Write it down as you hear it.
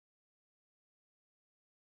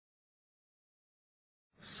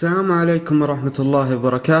السلام عليكم ورحمة الله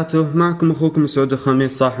وبركاته. معكم أخوكم سعود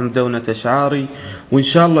الخميس صاحب مدونة أشعاري، وإن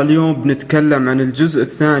شاء الله اليوم بنتكلم عن الجزء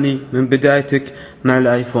الثاني من بدايتك مع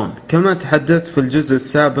الآيفون. كما تحدثت في الجزء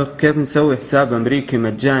السابق كيف نسوي حساب أمريكي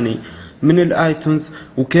مجاني من الآيتونز،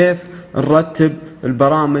 وكيف نرتب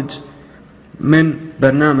البرامج من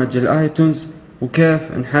برنامج الآيتونز،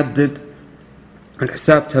 وكيف نحدد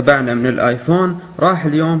الحساب تبعنا من الآيفون. راح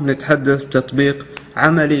اليوم نتحدث بتطبيق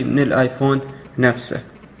عملي من الآيفون نفسه.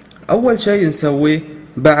 أول شيء نسويه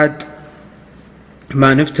بعد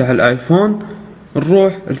ما نفتح الآيفون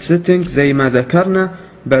نروح السيتنج زي ما ذكرنا،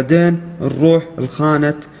 بعدين نروح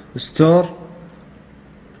الخانة ستور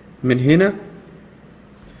من هنا،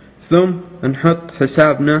 ثم نحط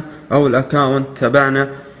حسابنا أو الأكاونت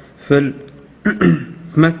تبعنا في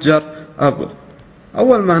متجر أبل.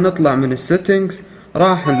 أول ما نطلع من السيتنجز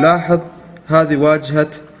راح نلاحظ هذه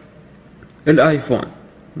واجهة الآيفون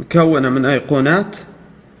مكونة من أيقونات،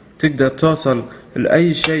 تقدر توصل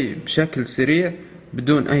لأي شيء بشكل سريع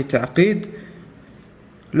بدون أي تعقيد.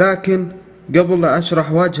 لكن قبل لا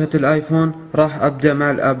أشرح واجهة الآيفون راح أبدأ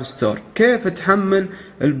مع الآب ستور. كيف تحمل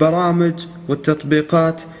البرامج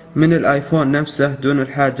والتطبيقات من الآيفون نفسه دون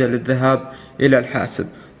الحاجة للذهاب إلى الحاسب.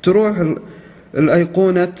 تروح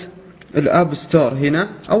الأيقونة الآب ستور هنا،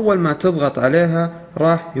 أول ما تضغط عليها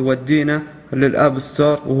راح يودينا للآب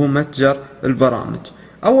ستور وهو متجر البرامج.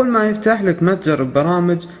 أول ما يفتح لك متجر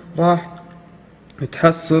البرامج راح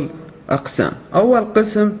تحصل أقسام. أول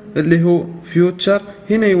قسم اللي هو فيوتشر،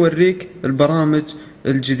 هنا يوريك البرامج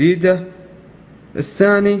الجديدة.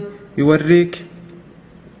 الثاني يوريك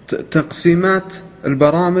تقسيمات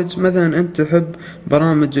البرامج، مثلا أنت تحب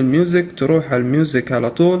برامج الميوزك تروح على الميوزك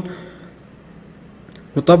على طول.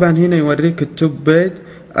 وطبعا هنا يوريك التوب بيد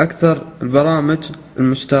أكثر البرامج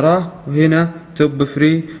المشتراة، وهنا توب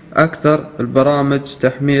فري أكثر البرامج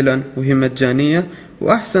تحميلا وهي مجانية،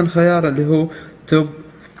 وأحسن خيار اللي هو توب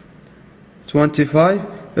 25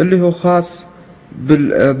 اللي هو خاص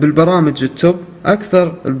بالبرامج التوب،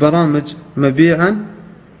 أكثر البرامج مبيعا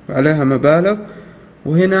وعليها مبالغ.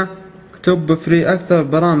 وهنا توب فري أكثر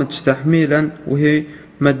برامج تحميلا وهي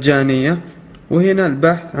مجانية. وهنا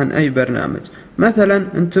البحث عن أي برنامج، مثلا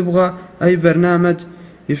أنت تبغى أي برنامج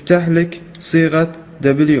يفتح لك صيغة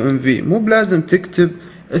WMV، مو بلازم تكتب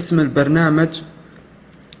اسم البرنامج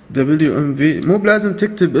WMV، مو بلازم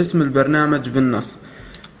تكتب اسم البرنامج بالنص.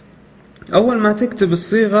 أول ما تكتب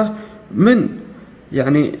الصيغة من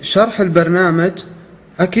شرح البرنامج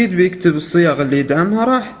أكيد بيكتب الصيغ اللي يدعمها،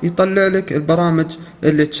 راح يطلع لك البرامج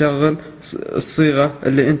اللي تشغل الصيغة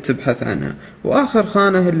اللي أنت تبحث عنها. وآخر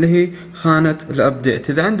خانة اللي هي خانة الأبديت،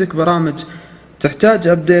 إذا عندك برامج تحتاج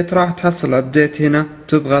أبديت راح تحصل أبديت هنا،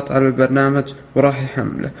 تضغط على البرنامج وراح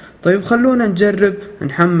يحمله. طيب خلونا نجرب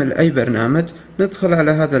نحمل أي برنامج. ندخل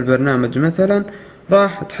على هذا البرنامج مثلا،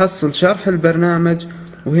 راح تحصل شرح البرنامج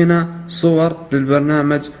وهنا صور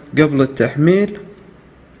للبرنامج قبل التحميل،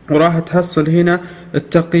 وراح تحصل هنا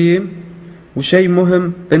التقييم. وشيء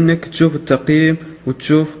مهم انك تشوف التقييم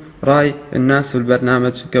وتشوف رأي الناس في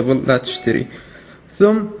البرنامج قبل لا تشتري.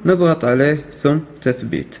 ثم نضغط عليه ثم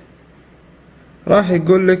تثبيت. راح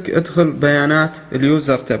يقول لك ادخل بيانات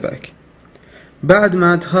اليوزر تبعك. بعد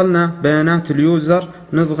ما دخلنا بيانات اليوزر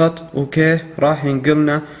نضغط اوكي، راح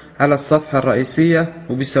ينقلنا على الصفحة الرئيسية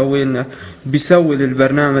بيسوي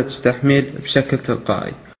للبرنامج تحميل بشكل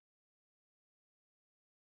تلقائي.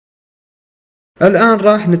 الآن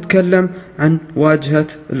راح نتكلم عن واجهة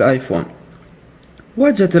الآيفون.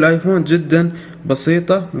 واجهة الآيفون جدا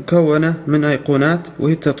بسيطة، مكونة من أيقونات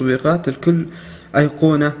وهي تطبيقات، الكل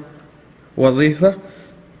أيقونة وظيفة.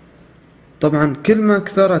 طبعا كل ما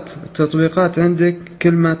كثرت التطبيقات عندك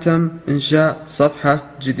كل ما تم إنشاء صفحة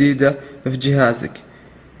جديدة في جهازك.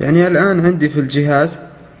 الآن عندي في الجهاز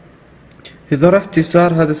إذا رحت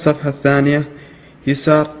يسار هذه الصفحة الثانية،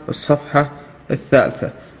 يسار الصفحة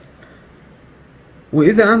الثالثة،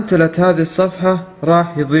 وإذا أمتلت هذه الصفحة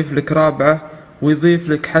راح يضيف لك رابعة ويضيف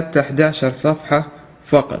لك حتى 11 صفحة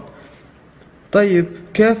فقط. طيب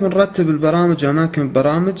كيف نرتب البرامج وأماكن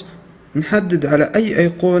البرامج؟ نحدد على أي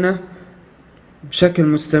أيقونة بشكل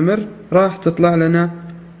مستمر، راح تطلع لنا،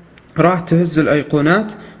 راح تهز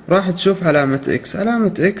الأيقونات، راح تشوف علامة إكس.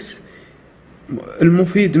 علامة إكس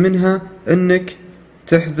المفيد منها أنك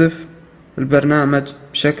تحذف البرنامج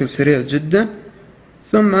بشكل سريع جدا،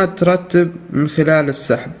 ثم ترتب من خلال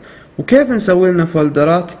السحب. وكيف نسوي لنا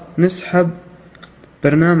فولدرات؟ نسحب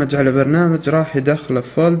برنامج على برنامج راح يدخله في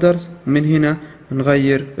فولدرز، من هنا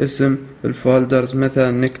نغير اسم الفولدرز،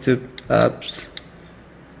 مثلا نكتب ابس.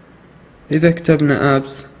 اذا كتبنا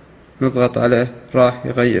ابس نضغط عليه راح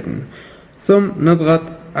يغير لنا، ثم نضغط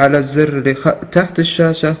على الزر اللي تحت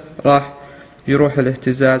الشاشة راح يروح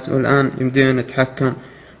الاهتزاز، والآن يمدينا نتحكم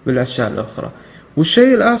بالأشياء الأخرى.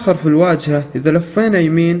 والشيء الآخر في الواجهة، إذا لفينا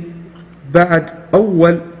يمين بعد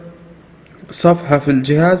أول صفحة في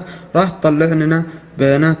الجهاز راح تطلع لنا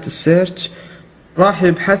بيانات السيرش، راح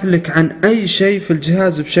يبحث لك عن أي شيء في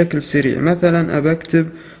الجهاز بشكل سريع. مثلا أبى أكتب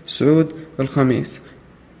سعود الخميس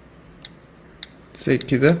زي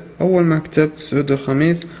كذا، أول ما كتبت سعود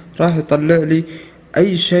الخميس راح يطلع لي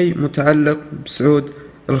أي شيء متعلق بسعود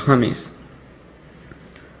الخميس.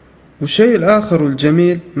 والشيء الآخر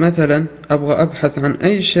والجميل، مثلا أبغى أبحث عن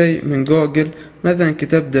أي شيء من جوجل، مثلا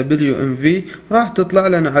كتبت WMV راح تطلع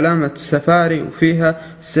لنا علامة سفاري وفيها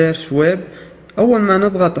سيرش ويب. أول ما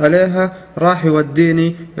نضغط عليها راح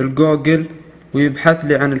يوديني الجوجل ويبحث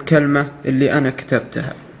لي عن الكلمة اللي أنا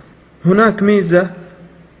كتبتها. هناك ميزة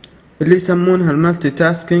اللي يسمونها المالتي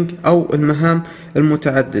تاسكينج أو المهام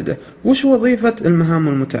المتعددة. وش وظيفة المهام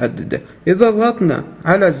المتعددة؟ إذا ضغطنا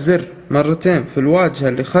على الزر مرتين في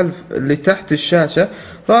الواجهة اللي تحت الشاشة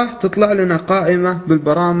راح تطلع لنا قائمة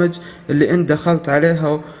بالبرامج اللي انت دخلت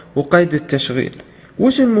عليها وقيد التشغيل.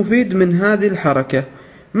 وش المفيد من هذه الحركة؟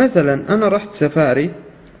 مثلا أنا رحت سفاري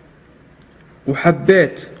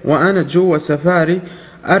وحبيت وأنا جوا سفاري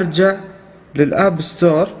أرجع للآب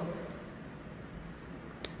ستور.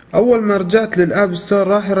 أول ما رجعت للآب ستور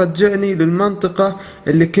راح يرجعني للمنطقة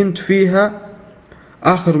اللي كنت فيها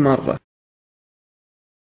آخر مرة.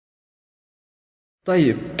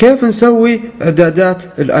 طيب كيف نسوي إعدادات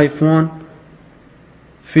الآيفون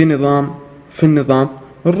في النظام؟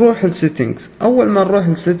 نروح للسيتنجز. أول ما نروح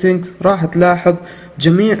للسيتنجز راح تلاحظ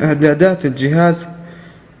جميع إعدادات الجهاز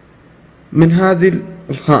من هذه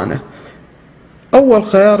الخانة. أول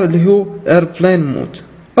خيار اللي هو Airplane Mode،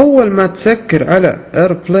 أول ما تسكر على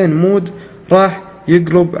Airplane Mode راح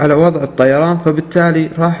يقلب على وضع الطيران، فبالتالي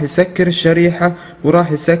راح يسكر الشريحة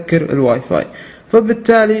وراح يسكر الواي فاي،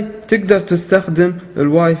 فبالتالي تقدر تستخدم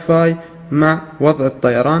الواي فاي مع وضع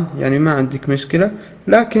الطيران، يعني ما عندك مشكلة.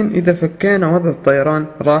 لكن إذا فكينا وضع الطيران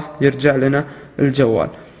راح يرجع لنا الجوال.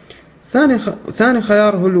 ثاني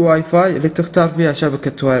خيار هو الواي فاي اللي تختار فيها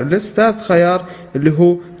شبكة وايرلس. ثالث خيار اللي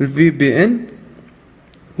هو الVPN.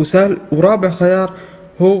 ورابع خيار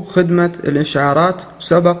هو خدمة الإشعارات،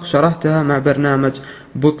 سبق شرحتها مع برنامج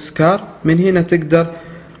بوكسكار. من هنا تقدر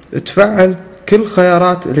تفعل كل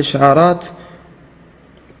خيارات الإشعارات،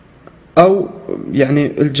 أو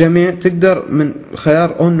يعني الجميع. تقدر من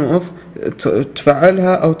خيار أون وأوف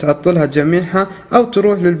تفعلها أو تعطلها جميعها، أو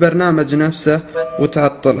تروح للبرنامج نفسه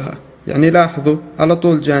وتعطلها. يعني لاحظوا على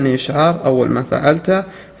طول جاني إشعار أول ما فعلتها،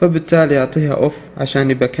 فبالتالي أعطيها أوف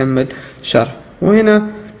عشان بكمل شرح. وهنا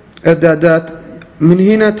إعدادات، من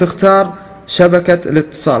هنا تختار شبكة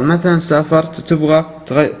الاتصال. مثلا سافرت تبغى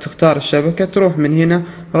تختار الشبكة، تروح من هنا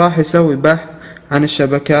راح يسوي بحث عن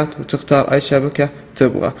الشبكات وتختار أي شبكة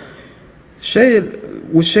تبغى.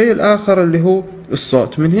 والشيء الآخر اللي هو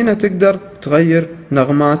الصوت، من هنا تقدر تغير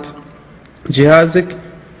نغمات جهازك.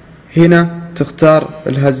 هنا تختار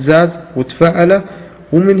الهزاز وتفعله،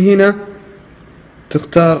 ومن هنا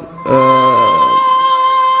تختار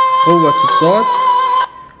قوة الصوت،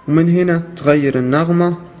 ومن هنا تغير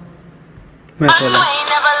النغمة. مثلا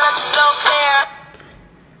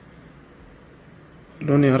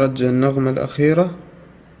خلوني أرجع النغمة الأخيرة،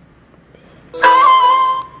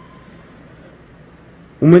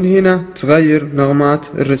 ومن هنا تغير نغمات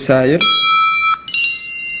الرسائل،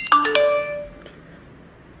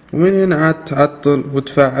 ومن هنا عاد تعطل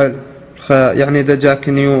وتفعل يعني إذا جاك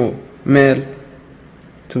نيو ميل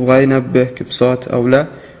تبغى ينبهك بصوت أو لا.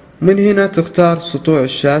 ومن هنا تختار سطوع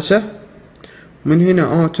الشاشة، ومن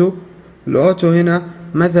هنا أوتو. الأوتو هنا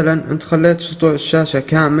مثلا أنت خليت سطوع الشاشة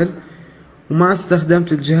كامل وما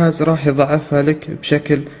استخدمت الجهاز راح يضعفها لك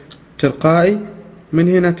بشكل تلقائي. من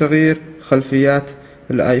هنا تغيير خلفيات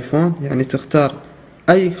الآيفون، يعني تختار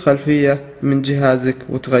أي خلفية من جهازك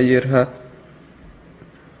وتغيرها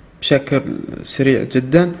بشكل سريع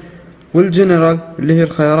جدا. والجنرال اللي هي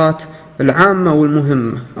الخيارات العامة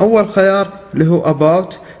والمهمة. أول خيار اللي هو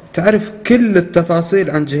About، تعرف كل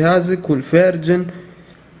التفاصيل عن جهازك والفيرجن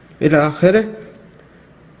إلى آخره.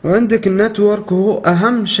 وعندك النتورك، وهو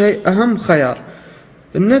أهم شيء، أهم خيار.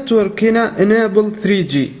 النتورك هنا Enable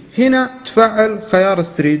 3G، هنا تفعل خيار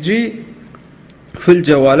 3G في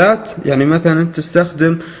الجوالات. يعني مثلا انت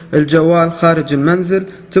تستخدم الجوال خارج المنزل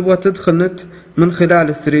تبغى تدخل نت من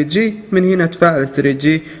خلال 3G، من هنا تفعل 3G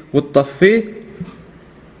وتطفيه.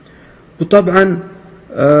 وطبعا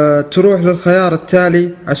تروح للخيار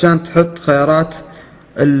التالي عشان تحط خيارات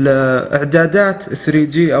الاعدادات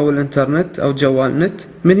 3G او الانترنت او جوال نت.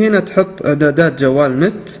 من هنا تحط اعدادات جوال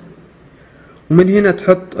نت، ومن هنا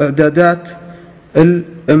تحط اعدادات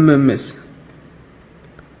MMS.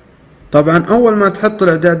 طبعا اول ما تحط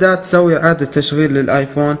الاعدادات تسوي اعادة تشغيل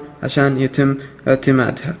للايفون عشان يتم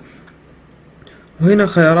اعتمادها. وهنا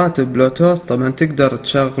خيارات بلوتوث، طبعا تقدر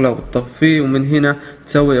تشغله وتطفيه، ومن هنا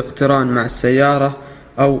تسوي اقتران مع السيارة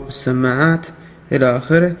او السماعات الى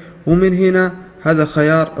اخره. ومن هنا هذا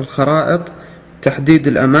خيار الخرائط، تحديد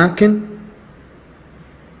الاماكن،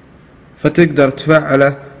 فتقدر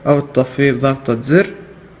تفعله او تطفيه بضغطة زر.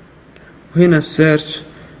 وهنا السيرش،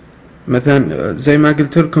 مثلا زي ما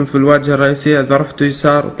قلت لكم في الواجهة الرئيسية اذا رحتوا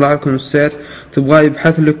يسار يطلع لكم السيرش، تبغاه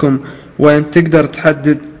يبحث لكم وين، تقدر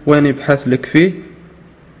تحدد وين يبحث لك فيه.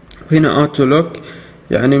 وهنا اوتو لوك،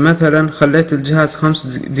 يعني مثلا خليت الجهاز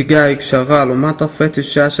 5 دقائق شغال وما طفيت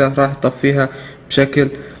الشاشة راح يطفيها بشكل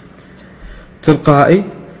تلقائي.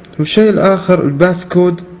 والشيء الاخر الباس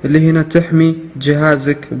كود، اللي هنا تحمي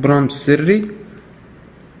جهازك برمز سري.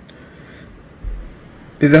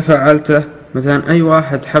 اذا فعلته مثلا اي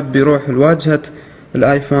واحد حب يروح لواجهة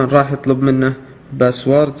الايفون راح يطلب منه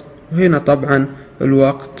باسورد. وهنا طبعا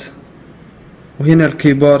الوقت. وهنا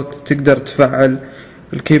الكيبورد، تقدر تفعل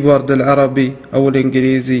الكيبورد العربي او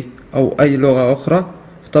الانجليزي او اي لغة اخرى.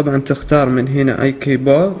 طبعا تختار من هنا اي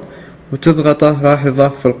كيبورد وتضغطه راح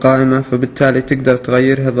يضاف في القائمة، فبالتالي تقدر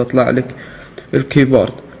تغيرها اذا طلع لك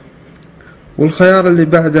الكيبورد. والخيار اللي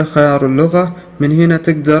بعده خيار اللغة، من هنا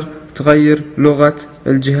تقدر تغير لغة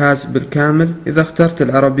الجهاز بالكامل. اذا اخترت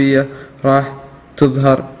العربية راح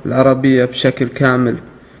تظهر العربية بشكل كامل.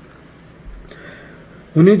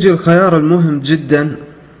 ونيجي الخيار المهم جدا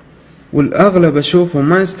والاغلب اشوفهم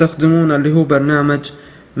ما يستخدمونه، اللي هو برنامج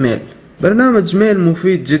ميل. برنامج ميل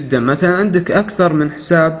مفيد جدا، مثلا عندك اكثر من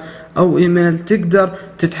حساب او ايميل تقدر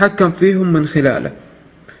تتحكم فيهم من خلاله.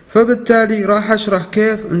 فبالتالي راح اشرح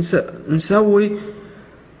كيف نسوي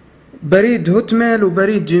بريد هوت ميل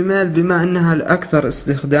وبريد جيميل بما انها الاكثر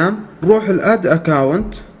استخدام. نروح الاد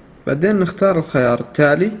اكاونت، بعدين نختار الخيار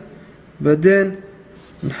التالي، بعدين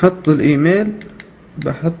نحط الايميل،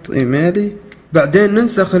 بحط ايميلي، بعدين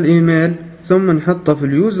ننسخ الايميل ثم نحطه في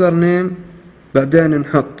اليوزر نيم، بعدين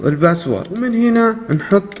نحط الباسورد. ومن هنا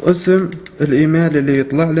نحط اسم الايميل اللي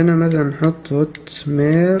يطلع لنا، مثلا نحط هوت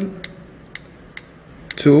ميل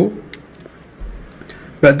 2،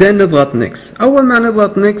 بعدين نضغط نيكس. اول ما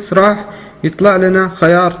نضغط نيكس راح يطلع لنا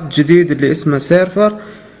خيار جديد اللي اسمه سيرفر،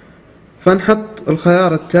 فنحط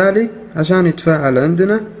الخيار التالي عشان يتفاعل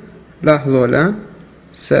عندنا. لاحظوا الان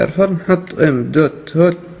سيرفر، نحط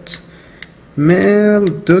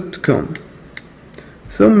m.hotmail.com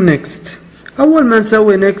ثم نيكست. اول ما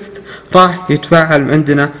نسوي نيكست راح يتفاعل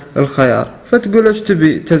عندنا الخيار، فتقول ايش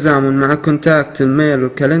تبي تزامن مع كونتاكت الميل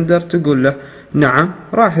والكالندر، تقول له نعم،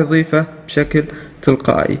 راح يضيفه بشكل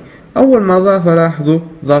تلقائي. اول ما ضافه لاحظوا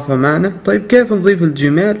ضافه معنا. طيب كيف نضيف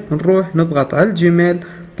الجيميل؟ نروح نضغط على الجيميل.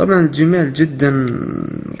 طبعا الجيميل جدا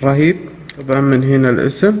رهيب. طبعا من هنا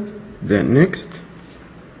الاسم، then next.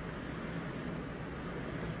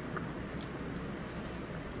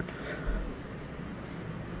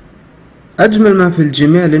 اجمل ما في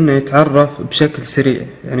الجيميل انه يتعرف بشكل سريع،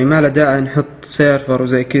 يعني ما له داعي نحط سيرفر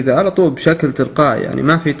وزي كذا، على طول بشكل تلقائي، يعني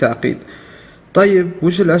ما في تعقيد. طيب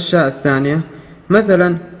وش الاشياء الثانية؟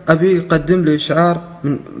 مثلا ابي يقدم لي اشعار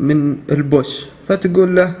من البوش،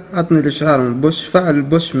 فتقول له اعطني الاشعار من البوش، فعل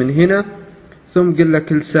البوش من هنا، ثم قل له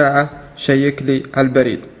كل ساعة شيك لي على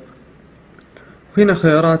البريد. وهنا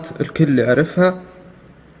خيارات الكل يعرفها.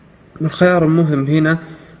 والخيار المهم هنا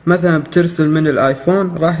مثلا بترسل من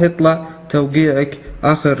الايفون راح يطلع توقيعك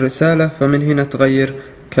اخر رسالة، فمن هنا تغير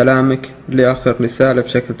كلامك لاخر رسالة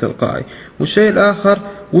بشكل تلقائي. والشيء الاخر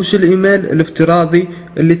وش الايميل الافتراضي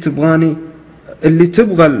اللي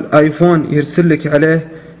تبغى الايفون يرسل لك عليه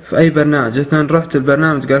في اي برنامج. مثلا رحت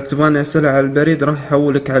البرنامج قالك تبغاني ارسلها على البريد، راح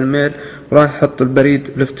يحولك على الميل وراح يحط البريد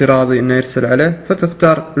الافتراضي انه يرسل عليه،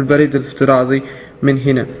 فتختار البريد الافتراضي من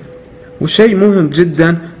هنا. وشيء مهم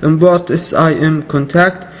جدا import SIM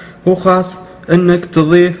contact، هو خاص انك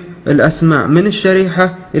تضيف الاسماء من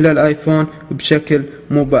الشريحة الى الايفون بشكل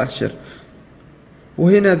مباشر.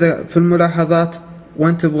 وهنا في الملاحظات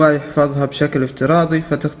وين تبغى يحفظها بشكل افتراضي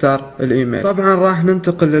فتختار الايميل. طبعا راح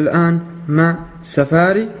ننتقل الان مع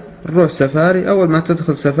سفاري. نروح سفاري، اول ما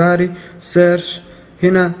تدخل سفاري سيرش،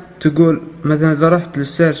 هنا تقول مثلا اذا رحت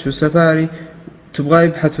للسيرش وسفاري تبغى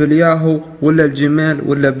يبحث في الياهو ولا الجيميل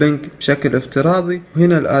ولا بنك بشكل افتراضي.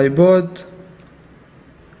 وهنا الايبود،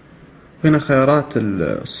 هنا خيارات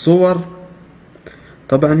الصور.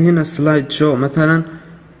 طبعا هنا سلايد شو، مثلا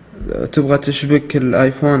تبغى تشبك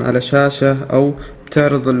الايفون على شاشة او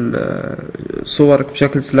تعرض صورك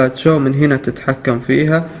بشكل سلايد شو، من هنا تتحكم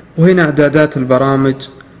فيها. وهنا اعدادات البرامج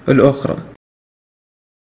الاخرى.